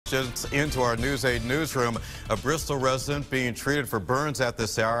just into our News 8 newsroom. A Bristol resident being treated for burns at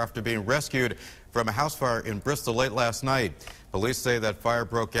this hour after being rescued from a house fire in Bristol late last night. Police say that fire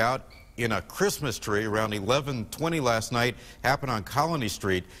broke out in a Christmas tree around 11:20 last night, happened on Colony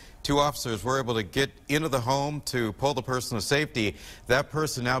Street. Two officers were able to get into the home to pull the person to safety. That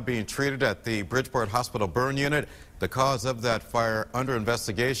person now being treated at the Bridgeport Hospital burn unit. The cause of that fire under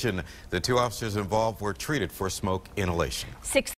investigation. The two officers involved were treated for smoke inhalation.